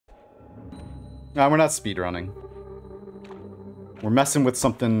No, we're not speedrunning. We're messing with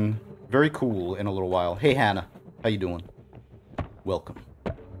something very cool in a little while. Hey, Hannah. How you doing? Welcome.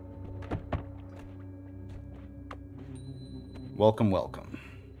 Welcome, welcome.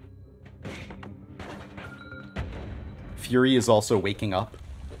 Fury is also waking up.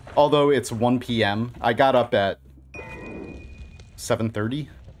 Although it's 1 p.m. I got up at 7:30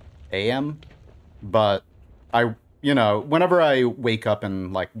 a.m. But you know, whenever I wake up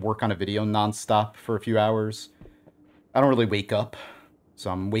and like work on a video nonstop for a few hours, I don't really wake up. So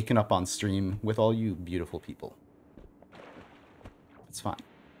I'm waking up on stream with all you beautiful people. It's fine.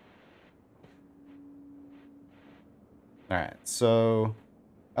 Alright, so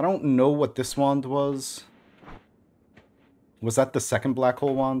I don't know what this wand was. Was that the second black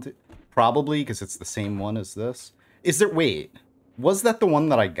hole wand? Probably, because it's the same one as this. Is there... Wait. Was that the one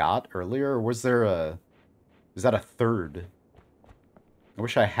that I got earlier? Or was there a... Is that a third? I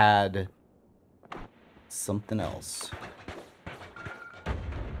wish I had... something else.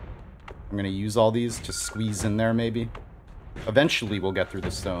 I'm gonna use all these to squeeze in there, maybe. Eventually, we'll get through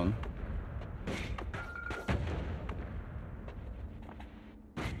the stone.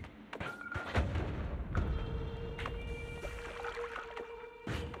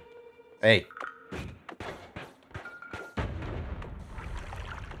 Hey.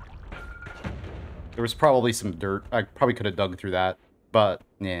 There was probably some dirt. I probably could have dug through that, but,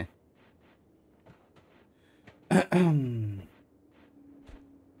 yeah.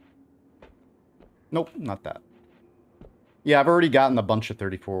 Nope, not that. Yeah, I've already gotten a bunch of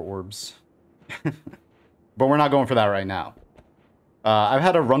 34 orbs. But we're not going for that right now. I've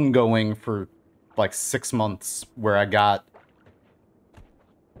had a run going for, like, 6 months where I got...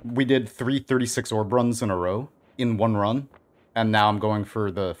 We did 3 36 orb runs in a row in one run, and now I'm going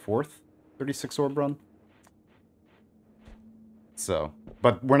for the 4th 36 orb run. So,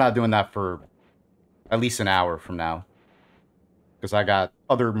 but we're not doing that for at least an hour from now, because I got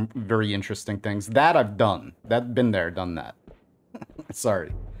other very interesting things that I've done. That been there, done that.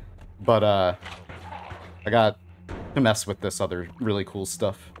 Sorry, but I got to mess with this other really cool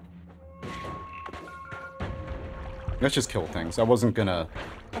stuff. Let's just kill things. I wasn't gonna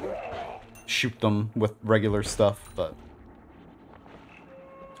shoot them with regular stuff, but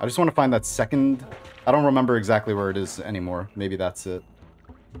I just want to find that second... I don't remember exactly where it is anymore. Maybe that's it.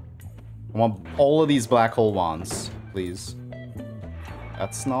 I want all of these black hole wands, please.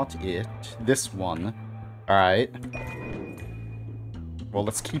 That's not it. This one. Alright. Well,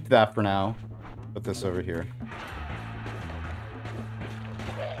 let's keep that for now. Put this over here.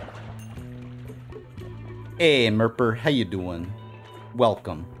 Hey, Merper. How you doing?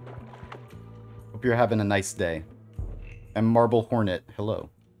 Welcome. Hope you're having a nice day. And Marble Hornet, hello.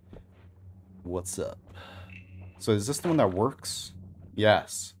 What's up? So is this the one that works?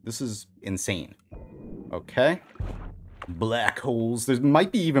 Yes. This is insane. Okay. Black holes. There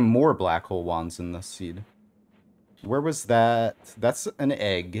might be even more black hole wands in this seed. Where was that? That's an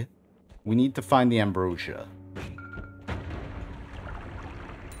egg. We need to find the ambrosia.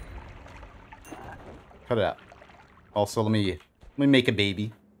 Cut it out. Also, let me make a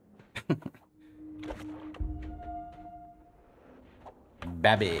baby.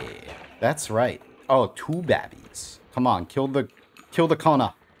 Babby. That's right. Oh, 2 babbies. Come on, kill the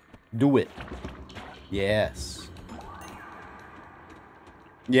Kona. Do it. Yes.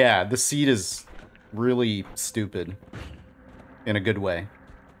 Yeah, the seed is really stupid. In a good way.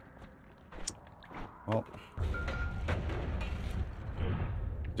 Well.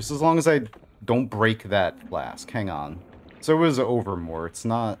 Just as long as I don't break that flask. Hang on. So it was over more. It's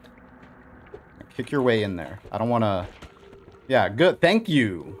not... Kick your way in there. I don't want to... Yeah, good. Thank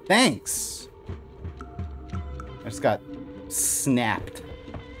you. Thanks. I just got snapped.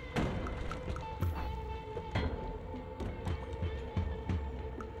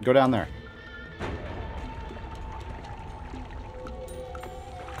 Go down there.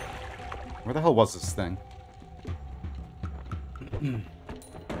 Where the hell was this thing?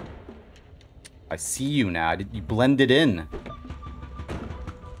 I see you now. You blended in.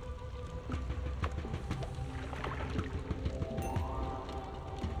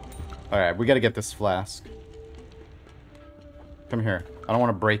 Alright, we gotta get this flask. Come here. I don't want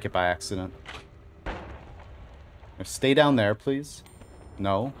to break it by accident. Stay down there, please.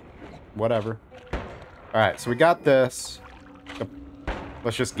 No. Whatever. Alright, so we got this.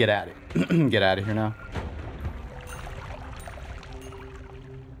 Let's just get at it. Get out of here now.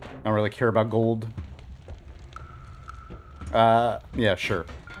 I don't really care about gold. Yeah, sure.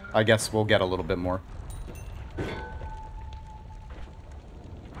 I guess we'll get a little bit more.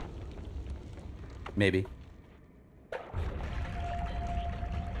 Maybe.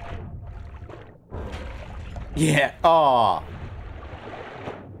 Yeah. Aw.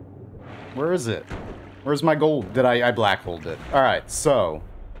 Where is it? Where's my gold? Did I black holed it? Alright, so.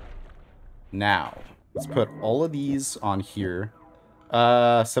 Now. Let's put all of these on here.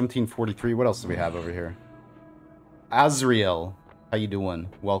 1743. What else do we have over here? Azriel. How you doing?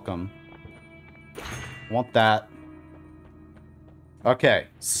 Welcome. Want that. Okay,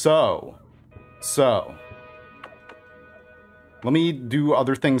 so. Let me do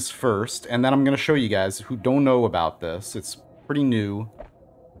other things first, and then I'm going to show you guys who don't know about this. It's pretty new.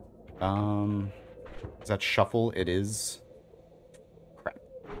 Is that shuffle? It is. Crap.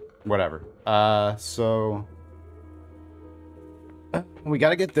 Whatever. So... we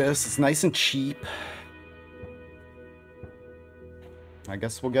gotta get this. It's nice and cheap. I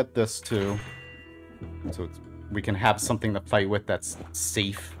guess we'll get this, too. So we can have something to fight with that's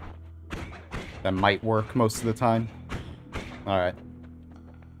safe. That might work most of the time. Alright.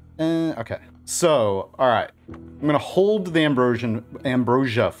 Okay. So, alright. I'm gonna hold the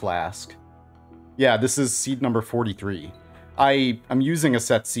ambrosia flask. Yeah, this is seed number 43. I'm using a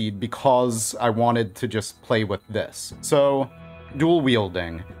set seed because I wanted to just play with this. So,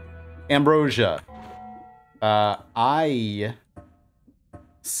 dual-wielding. Ambrosia. I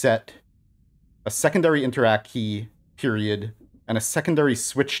set a secondary interact key, period, and a secondary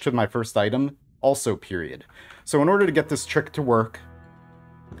switch to my first item, also period. So in order to get this trick to work,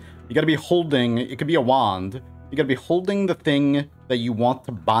 you gotta be holding, it could be a wand, you gotta be holding the thing that you want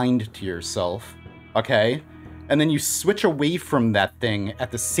to bind to yourself, okay? And then you switch away from that thing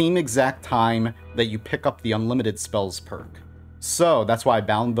at the same exact time that you pick up the unlimited spells perk. So that's why I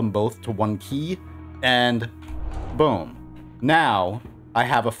bound them both to one key, and boom. Now, I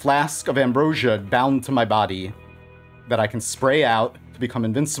have a flask of ambrosia bound to my body that I can spray out to become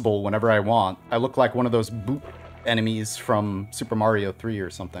invincible whenever I want. I look like one of those boop enemies from Super Mario 3 or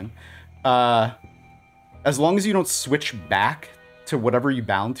something. As long as you don't switch back to whatever you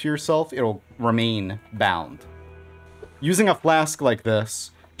bound to yourself, it'll remain bound. Using a flask like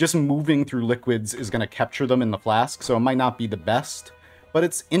this, just moving through liquids is going to capture them in the flask, so it might not be the best, but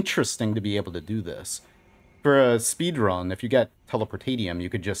it's interesting to be able to do this. For a speedrun, if you get teleportatium, you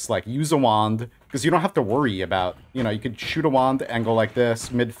could just, like, use a wand, because you don't have to worry about, you know, you could shoot a wand and go like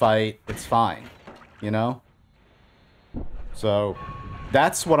this, mid-fight, it's fine, you know? So,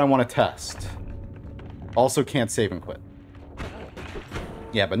 that's what I want to test. Also can't save and quit.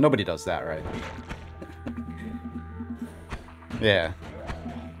 Yeah, but nobody does that, right? Yeah.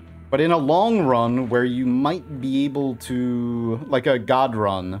 But in a long run, where you might be able to, like a god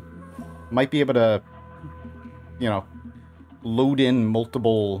run, might be able to, you know, load in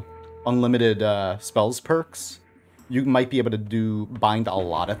multiple unlimited spells perks, you might be able to bind a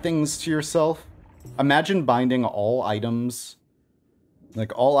lot of things to yourself. Imagine binding all items,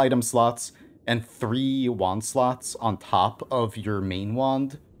 like all item slots, and 3 wand slots on top of your main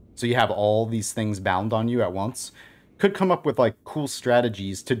wand. So you have all these things bound on you at once. Could come up with like cool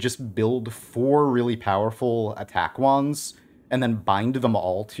strategies to just build 4 really powerful attack wands and then bind them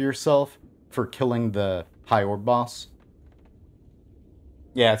all to yourself for killing the high orb boss.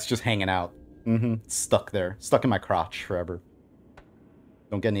 Yeah, it's just hanging out. It's stuck there. Stuck in my crotch forever.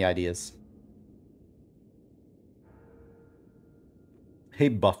 Don't get any ideas. Hey,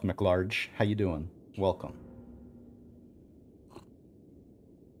 Buff McLarge. How you doing? Welcome.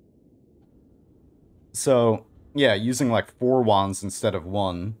 So, yeah, using like 4 wands instead of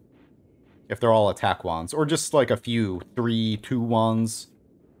 1. If they're all attack wands. Or just like a few. 3, 2 wands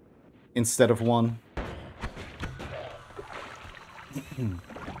instead of 1.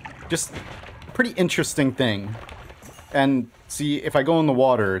 Just pretty interesting thing. And see, if I go in the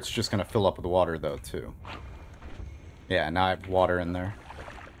water, it's just going to fill up with water though, too. Yeah, now I have water in there.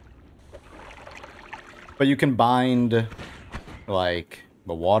 But you can bind, like,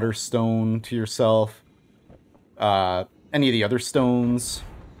 the water stone to yourself. Any of the other stones.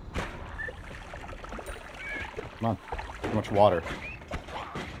 Come on, too much water.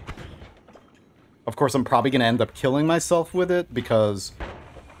 Of course, I'm probably going to end up killing myself with it, because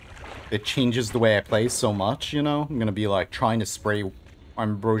it changes the way I play so much, you know? I'm going to be, like, trying to spray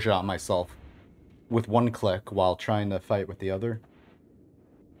ambrosia on myself with 1 click while trying to fight with the other.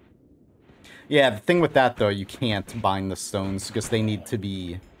 Yeah, the thing with that, though, you can't bind the stones because they need to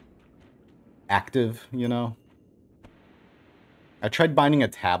be active, you know? I tried binding a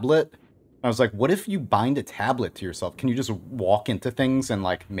tablet. I was like, what if you bind a tablet to yourself? Can you just walk into things and,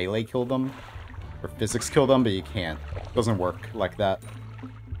 like, melee kill them? Or physics kill them? But you can't. It doesn't work like that.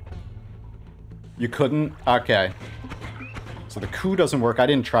 You couldn't? Okay. So the coup doesn't work. I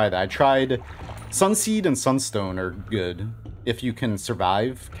didn't try that. I tried... Sunseed and Sunstone are good if you can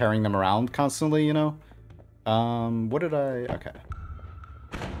survive carrying them around constantly, you know? What did I... Okay.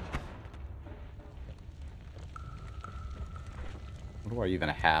 What do I even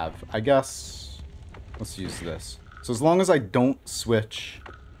have? I guess... Let's use this. So as long as I don't switch...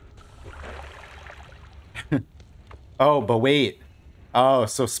 Oh, but wait. Oh,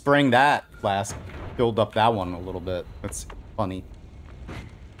 so spraying that flask filled up that one a little bit. That's funny.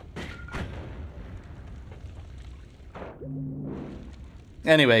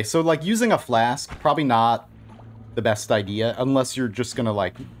 Anyway, so like using a flask, probably not the best idea unless you're just gonna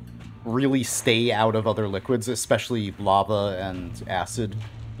like really stay out of other liquids, especially lava and acid,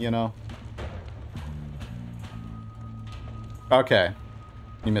 you know? Okay.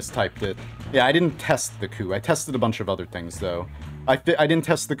 You mistyped it. Yeah, I didn't test the coup. I tested a bunch of other things, though. I didn't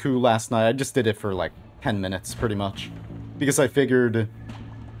test the coup last night. I just did it for, like, 10 minutes, pretty much. Because I figured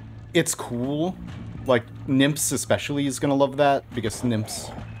it's cool. Like, Nymphs especially is gonna love that, because Nymphs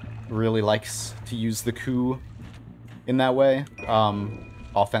really likes to use the coup in that way,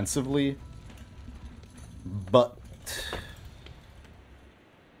 offensively. But...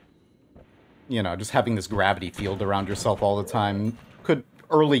 you know, just having this gravity field around yourself all the time could...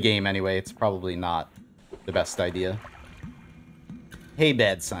 Early game, anyway, it's probably not the best idea. Hey,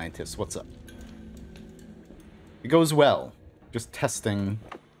 bad scientist, what's up? It goes well. Just testing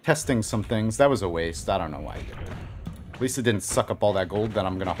some things. That was a waste. I don't know why I did it. At least it didn't suck up all that gold that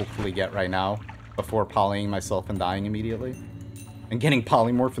I'm gonna hopefully get right now before polying myself and dying immediately. And getting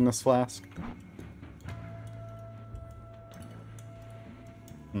polymorph in this flask.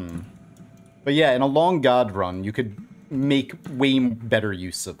 But yeah, in a long god run, you could make way better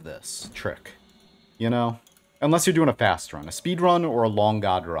use of this trick, you know? Unless you're doing a fast run, a speed run or a long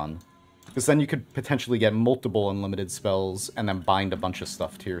god run. Because then you could potentially get multiple unlimited spells and then bind a bunch of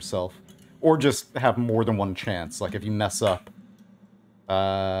stuff to yourself. Or just have more than one chance, like if you mess up.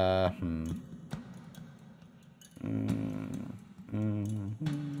 I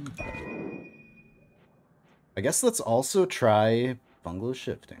guess let's also try fungal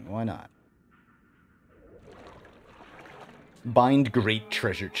shifting, why not? Bind great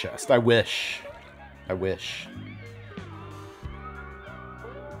treasure chest. I wish. I wish.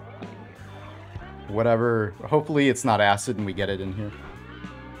 Whatever. Hopefully it's not acid and we get it in here.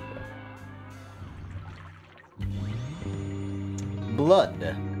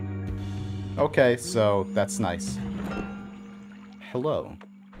 Blood. Okay, so that's nice. Hello.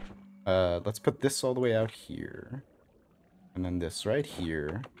 Let's put this all the way out here. And then this right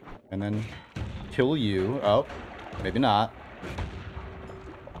here. And then kill you. Oh, maybe not.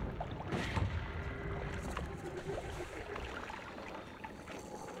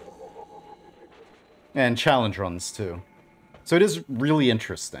 And challenge runs, too. So it is really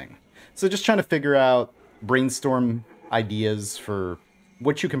interesting. So just trying to figure out, brainstorm ideas for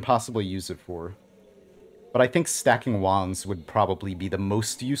what you can possibly use it for. But I think stacking wands would probably be the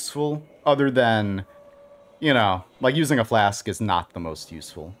most useful, other than, you know, like using a flask is not the most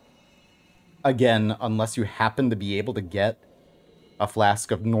useful. Again, unless you happen to be able to get a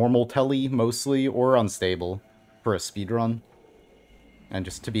flask of normal telly, mostly, or unstable, for a speedrun. And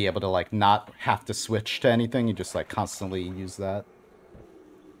just to be able to, like, not have to switch to anything, you just, like, constantly use that.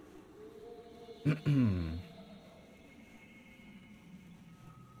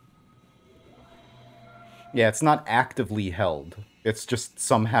 Yeah, it's not actively held. It's just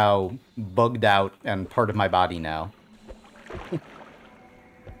somehow bugged out and part of my body now.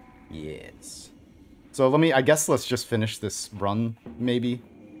 Yes. So I guess let's just finish this run, maybe.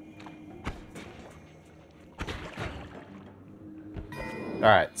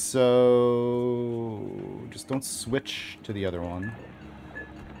 Alright, so... just don't switch to the other one.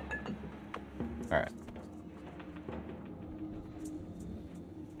 Alright.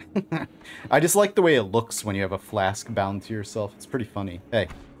 I just like the way it looks when you have a flask bound to yourself. It's pretty funny. Hey.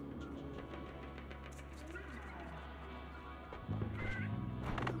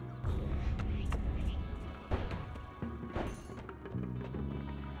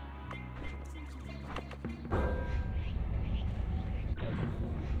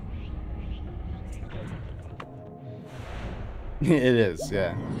 It is,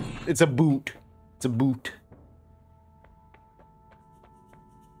 yeah. It's a boot. It's a boot.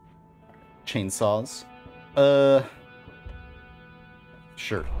 Chainsaws.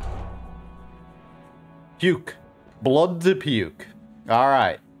 Sure. Puke. Blood to puke.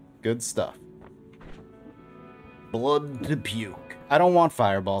 Alright. Good stuff. Blood to puke. I don't want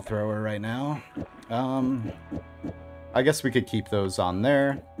fireball thrower right now. I guess we could keep those on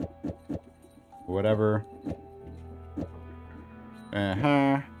there. Whatever.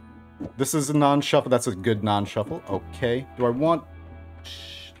 This is a non-shuffle. That's a good non-shuffle. Okay. Do I want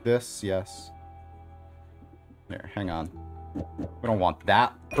this? Yes. There, hang on. We don't want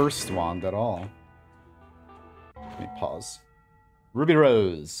that first wand at all. Let me pause. Ruby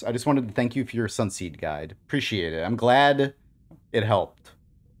Rose, I just wanted to thank you for your Sunseed guide. Appreciate it. I'm glad it helped.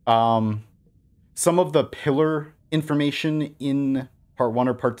 Some of the pillar information in part 1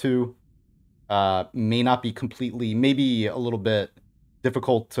 or part 2 may not be completely, maybe a little bit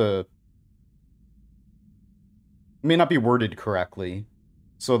difficult to, may not be worded correctly.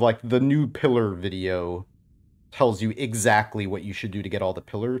 So like the new pillar video tells you exactly what you should do to get all the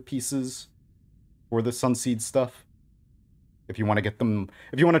pillar pieces for the Sunseed stuff. If you want to get them,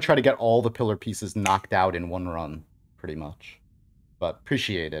 if you want to try to get all the pillar pieces knocked out in one run, pretty much. But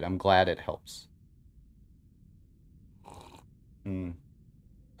appreciate it. I'm glad it helps.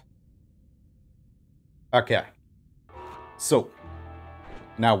 Okay. So,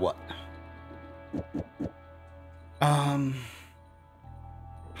 now what? High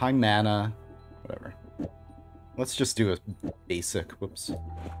mana, whatever. Let's just do a basic, whoops.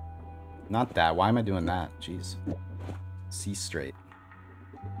 Not that, why am I doing that? Jeez. C straight.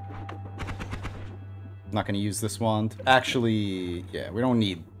 I'm not gonna use this wand. Actually, yeah, we don't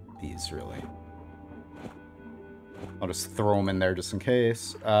need these, really. I'll just throw them in there just in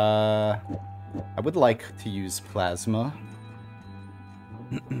case. I would like to use plasma.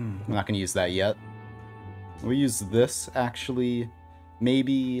 I'm not gonna use that yet. We'll use this, actually,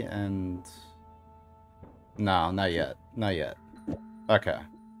 maybe, and... No, not yet. Not yet. Okay.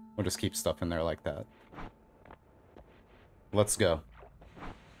 We'll just keep stuff in there like that. Let's go.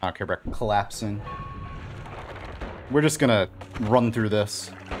 I don't care about collapsing. We're just gonna run through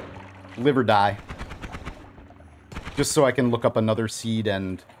this. Live or die. Just so I can look up another seed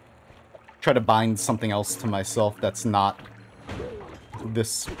and try to bind something else to myself that's not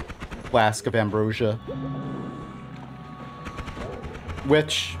this flask of ambrosia.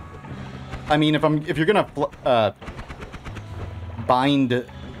 Which, I mean, if you're gonna bind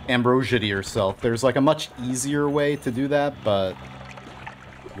ambrosia to yourself, there's like a much easier way to do that, but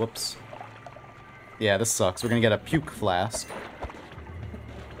whoops. Yeah, this sucks. We're gonna get a puke flask.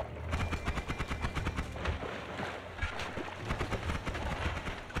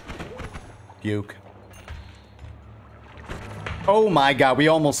 Puke. Oh my god, we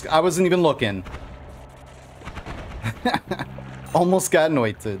almost... I wasn't even looking. Almost got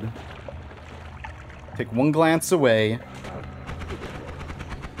Noited. Take one glance away.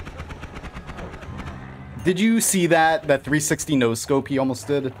 Did you see that 360 no-scope he almost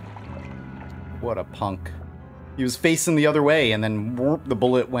did? What a punk. He was facing the other way, and then whoop, the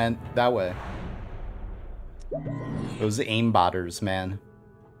bullet went that way. Those aimbotters, man.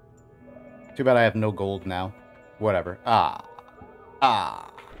 Too bad I have no gold now. Whatever. Ah.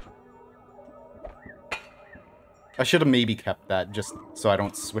 I should have maybe kept that just so I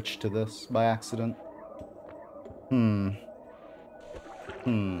don't switch to this by accident. I'm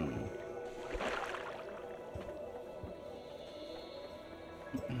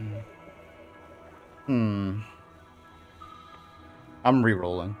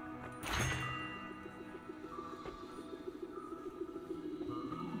re-rolling.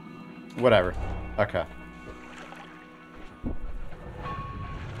 Whatever. Okay.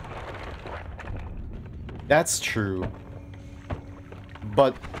 That's true.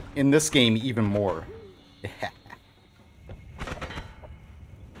 But in this game, even more.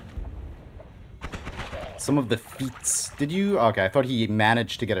 Some of the feats. Did you? Okay, I thought he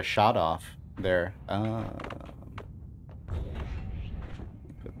managed to get a shot off there.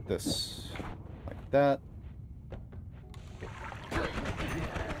 Put this like that.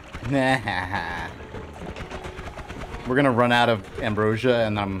 Nah. We're gonna run out of ambrosia,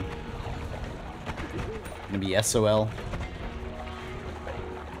 and I'm gonna be SOL.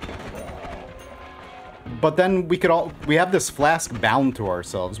 But then we have this flask bound to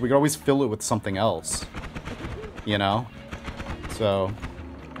ourselves. We could always fill it with something else. You know? So.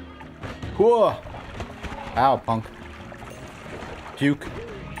 Whoa! Ow, punk. Puke.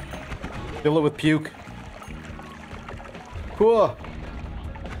 Fill it with puke. Whoa!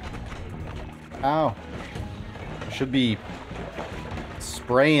 Ow. Should be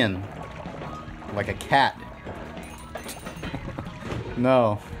spraying like a cat.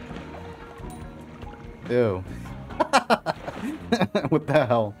 No. Ew. What the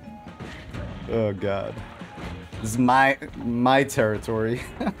hell? Oh god. This is my territory.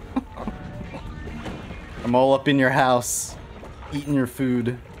 I'm all up in your house, eating your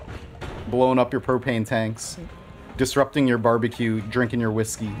food, blowing up your propane tanks, disrupting your barbecue, drinking your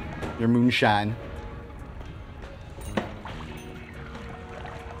whiskey, your moonshine.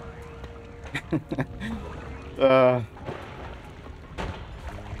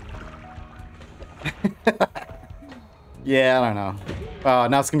 Yeah, I don't know.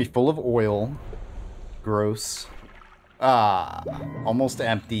 Now it's gonna be full of oil. Gross. Almost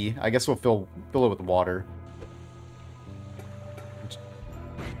empty. I guess we'll fill it with water.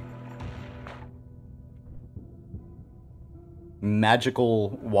 Magical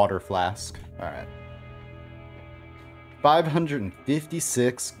water flask. Alright.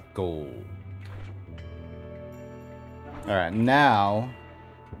 556 gold. Alright, now...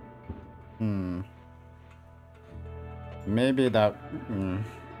 Maybe that...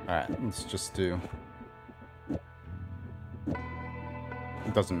 Alright, let's just do...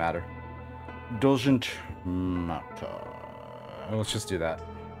 It doesn't matter. Doesn't matter. Let's just do that.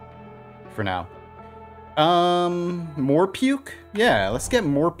 For now. More puke? Yeah, let's get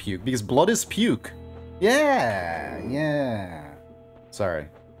more puke, because blood is puke. Yeah. Sorry.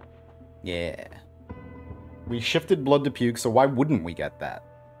 Yeah. We shifted blood to puke, so why wouldn't we get that?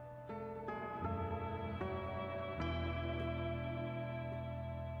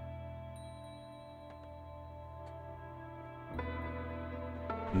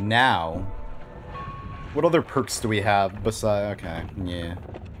 Now, what other perks do we have besides... Okay, yeah.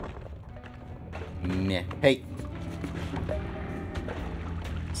 Meh. Hey.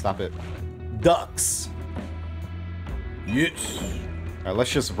 Stop it. Ducks! Yes! Alright,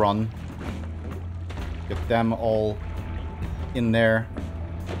 let's just run. Get them all in there.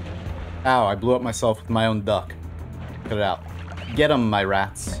 Ow, I blew up myself with my own duck. Cut it out. Get them, my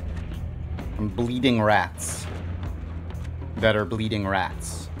rats. I'm bleeding rats. That are bleeding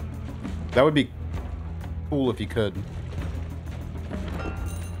rats. That would be cool if you could.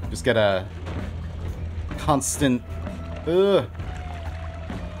 Just get a constant,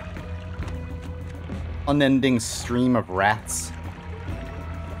 unending stream of rats.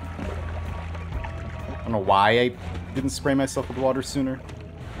 I don't know why I didn't spray myself with water sooner.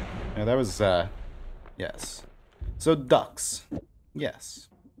 Yeah, that was, yes. So, ducks. Yes.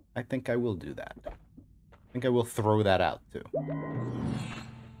 I think I will do that. I think I will throw that out, too.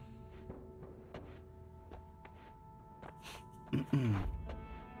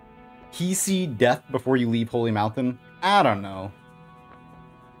 PC death before you leave Holy Mountain? I don't know.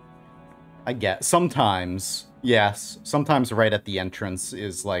 I get sometimes, yes. Sometimes right at the entrance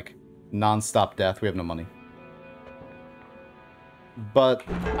is like non-stop death. We have no money. But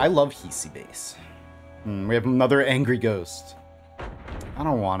I love Hisi base. We have another angry ghost. I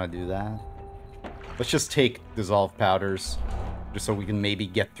don't want to do that. Let's just take dissolved powders, just so we can maybe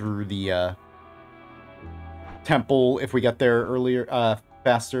get through the temple if we get there earlier,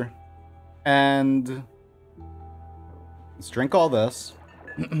 faster. And let's drink all this.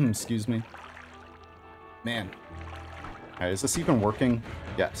 Excuse me. Man. Alright, is this even working?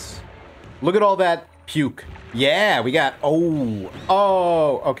 Yes. Look at all that puke. Yeah, we got...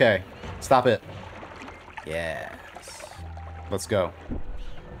 Oh, okay. Stop it. Yes. Let's go.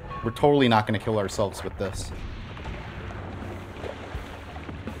 We're totally not going to kill ourselves with this.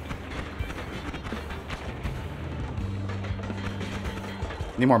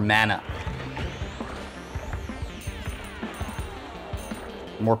 Need more mana.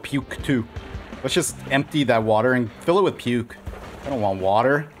 More puke, too. Let's just empty that water and fill it with puke. I don't want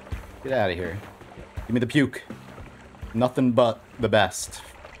water. Get out of here. Give me the puke. Nothing but the best.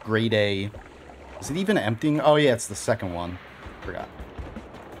 Grade A. Is it even emptying? Oh, yeah, it's the second one. Forgot.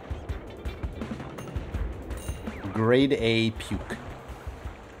 Grade A puke.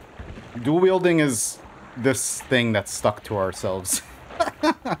 Dual-wielding is this thing that's stuck to ourselves.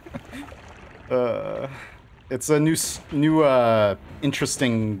 It's a new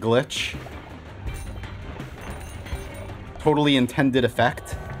interesting glitch. Totally intended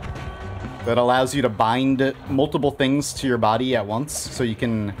effect that allows you to bind multiple things to your body at once, so you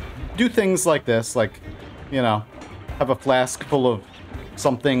can do things like this, like, you know, have a flask full of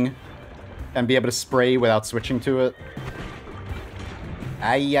something and be able to spray without switching to it.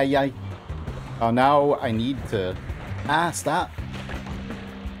 Ay, ay, ay. Oh, now I need to... Ah, stop.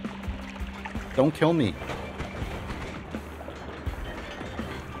 Don't kill me.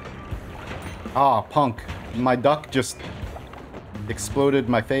 Ah, punk. My duck just exploded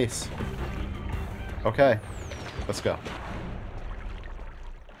my face. Okay. Let's go.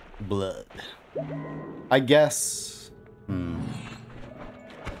 Blood. I guess...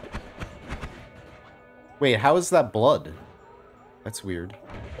 Wait, how is that blood? That's weird.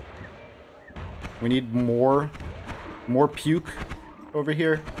 We need more puke over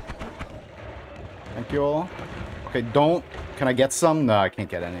here. Thank you all. Okay, don't... Can I get some? No, I can't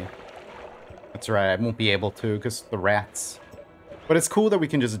get any. That's right, I won't be able to, because the rats. But it's cool that we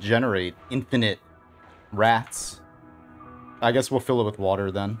can just generate infinite rats. I guess we'll fill it with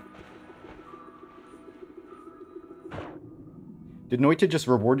water then. Did Noita just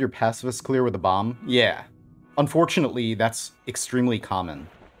reward your pacifist clear with a bomb? Yeah. Unfortunately, that's extremely common.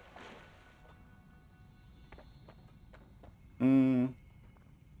 Nah.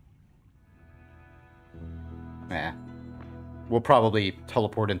 We'll probably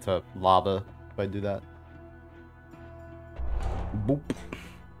teleport into lava if I do that. Boop.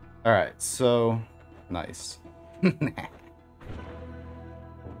 Alright, so... Nice.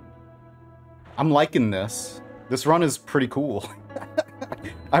 I'm liking this. This run is pretty cool.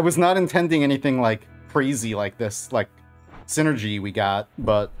 I was not intending anything, like, crazy like this, like, synergy we got,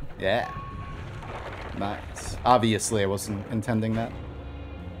 but, yeah. Nice. Obviously, I wasn't intending that.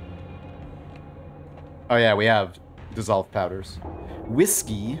 Oh yeah, we have dissolved powders.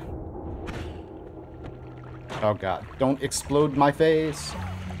 Whiskey. Oh god, don't explode my face.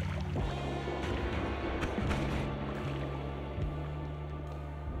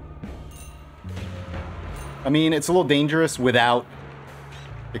 I mean, it's a little dangerous without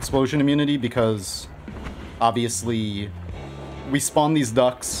explosion immunity because obviously we spawn these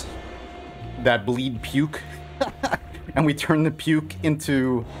ducks that bleed puke and we turn the puke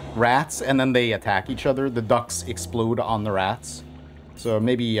into rats and then they attack each other. The ducks explode on the rats. So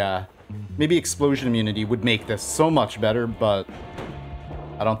maybe explosion immunity would make this so much better, but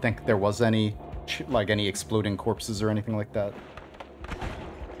I don't think there was any exploding corpses or anything like that.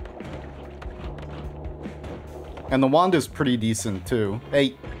 And the wand is pretty decent too.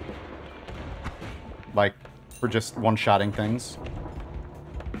 Hey! Like, for just one-shotting things.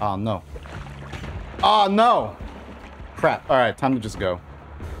 Oh no. Oh no! Crap. Alright, time to just go.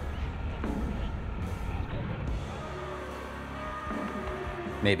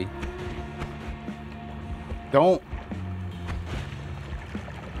 Maybe. Don't.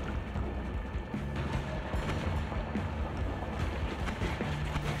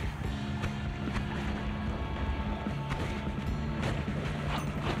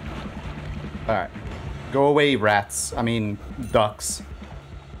 Alright. Go away, rats. I mean, ducks.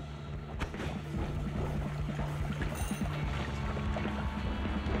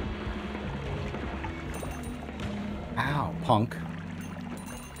 Ow, punk.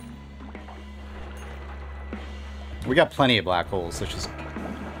 We got plenty of black holes. Let's just...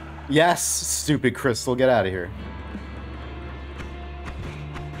 Yes, stupid crystal. Get out of here.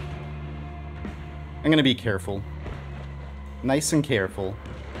 I'm gonna be careful. Nice and careful.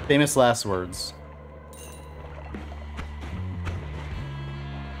 Famous last words.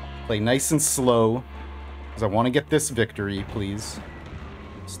 Play nice and slow, because I want to get this victory, please.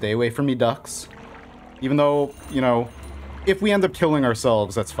 Stay away from me, ducks. Even though, you know, if we end up killing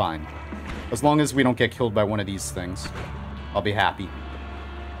ourselves, that's fine. As long as we don't get killed by one of these things, I'll be happy.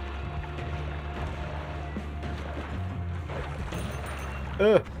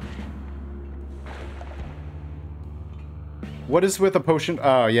 Ugh. What is with a potion?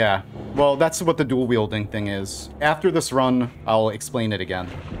 Oh, yeah. Well, that's what the dual-wielding thing is. After this run, I'll explain it again.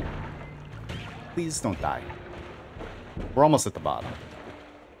 Please don't die. We're almost at the bottom.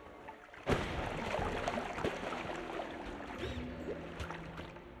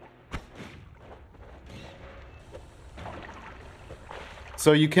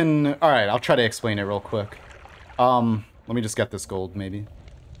 So you can... Alright, I'll try to explain it real quick. Let me just get this gold, maybe.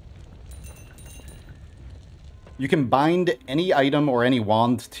 You can bind any item or any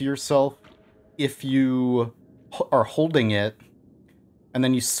wand to yourself if you are holding it, and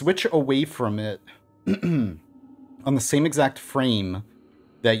then you switch away from it on the same exact frame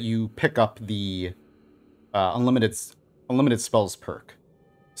that you pick up the unlimited spells perk.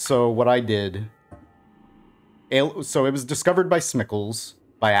 So what I did... So it was discovered by Smickles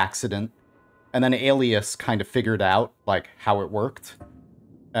by accident, and then Alias kind of figured out, like, how it worked.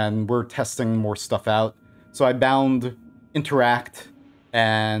 And we're testing more stuff out. So I bound interact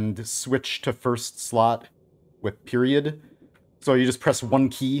and switch to first slot with period. So you just press one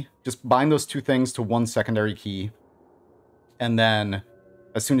key, just bind those two things to one secondary key. And then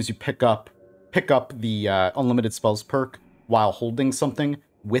as soon as you pick up the unlimited spells perk while holding something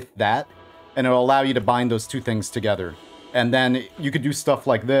with that, and it'll allow you to bind those two things together. And then you could do stuff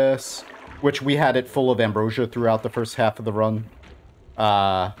like this, which we had it full of ambrosia throughout the first half of the run.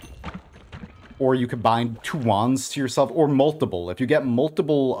 Or you could bind two wands to yourself, or multiple. If you get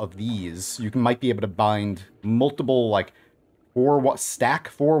multiple of these, you might be able to bind multiple, like, stack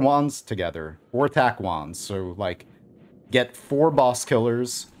 4 wands together. 4 attack wands. So, like, get 4 boss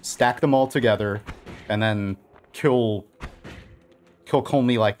killers, stack them all together, and then kill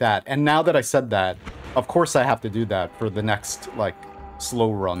Colmy like that. And now that I said that, of course I have to do that for the next, like,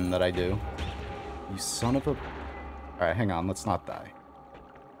 slow run that I do. You son of a... Alright, hang on, let's not die.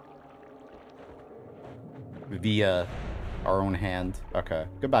 Via Our own hand. Okay.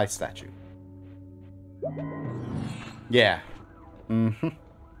 Goodbye, statue. Yeah. Mm-hmm.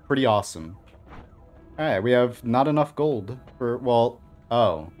 Pretty awesome. Alright, we have not enough gold for, well,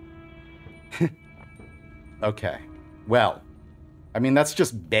 oh. Okay. Well. I mean, that's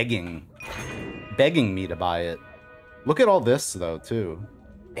just begging me to buy it. Look at all this, though, too.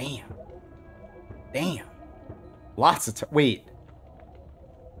 Damn. Damn. Lots of wait.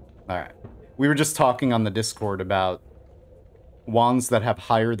 Alright. We were just talking on the Discord about wands that have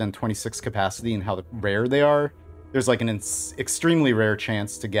higher than 26 capacity and how rare they are. There's like an extremely rare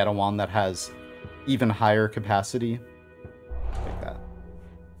chance to get a wand that has even higher capacity. Like that.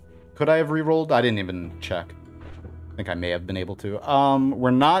 Could I have rerolled? I didn't even check. I think I may have been able to.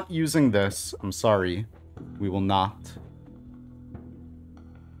 We're not using this. I'm sorry. We will not.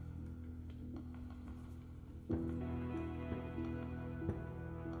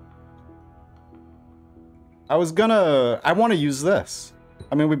 I want to use this.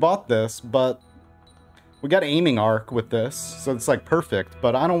 I mean, we bought this, but we got aiming arc with this, so it's like perfect,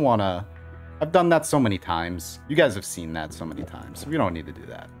 but I don't want to. I've done that so many times. You guys have seen that so many times. We don't need to do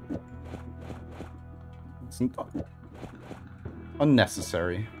that. It's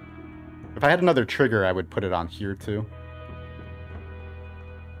unnecessary. If I had another trigger, I would put it on here too.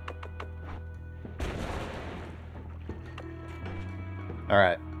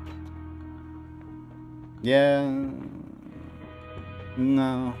 Alright. Yeah.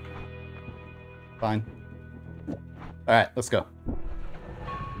 No. Fine. Alright, let's go.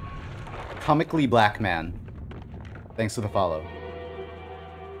 Comically Black Man. Thanks for the follow.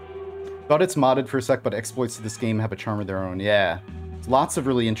 Thought it's modded for a sec, but exploits to this game have a charm of their own. Yeah. Lots of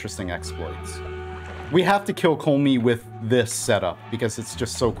really interesting exploits. We have to kill Colmy with this setup because it's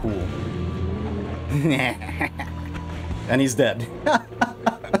just so cool. And he's dead.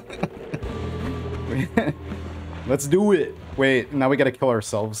 Let's do it. Wait, now we gotta kill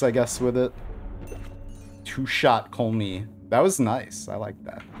ourselves, I guess, with it. Two-shot Colmy. That was nice. I like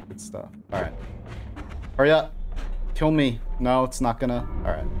that. Good stuff. Alright. Hurry up. Kill me. No, it's not gonna.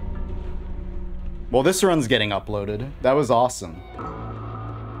 Alright. Well, this run's getting uploaded. That was awesome.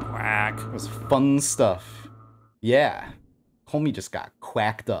 Quack. It was fun stuff. Yeah. Colmy just got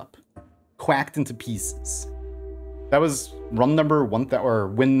quacked up. Quacked into pieces. That was run number win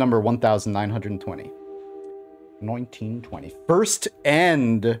number 1920. 1920.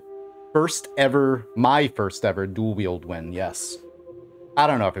 My first ever dual wield win, yes. I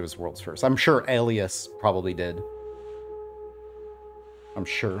don't know if it was world's first. I'm sure Alias probably did. I'm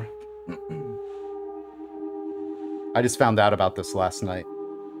sure. I just found out about this last night.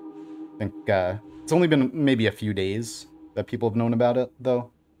 I think it's only been maybe a few days that people have known about it,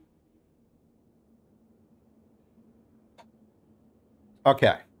 though.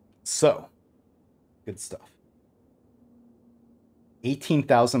 Okay, so good stuff.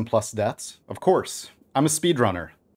 18,000 plus deaths. Of course, I'm a speedrunner.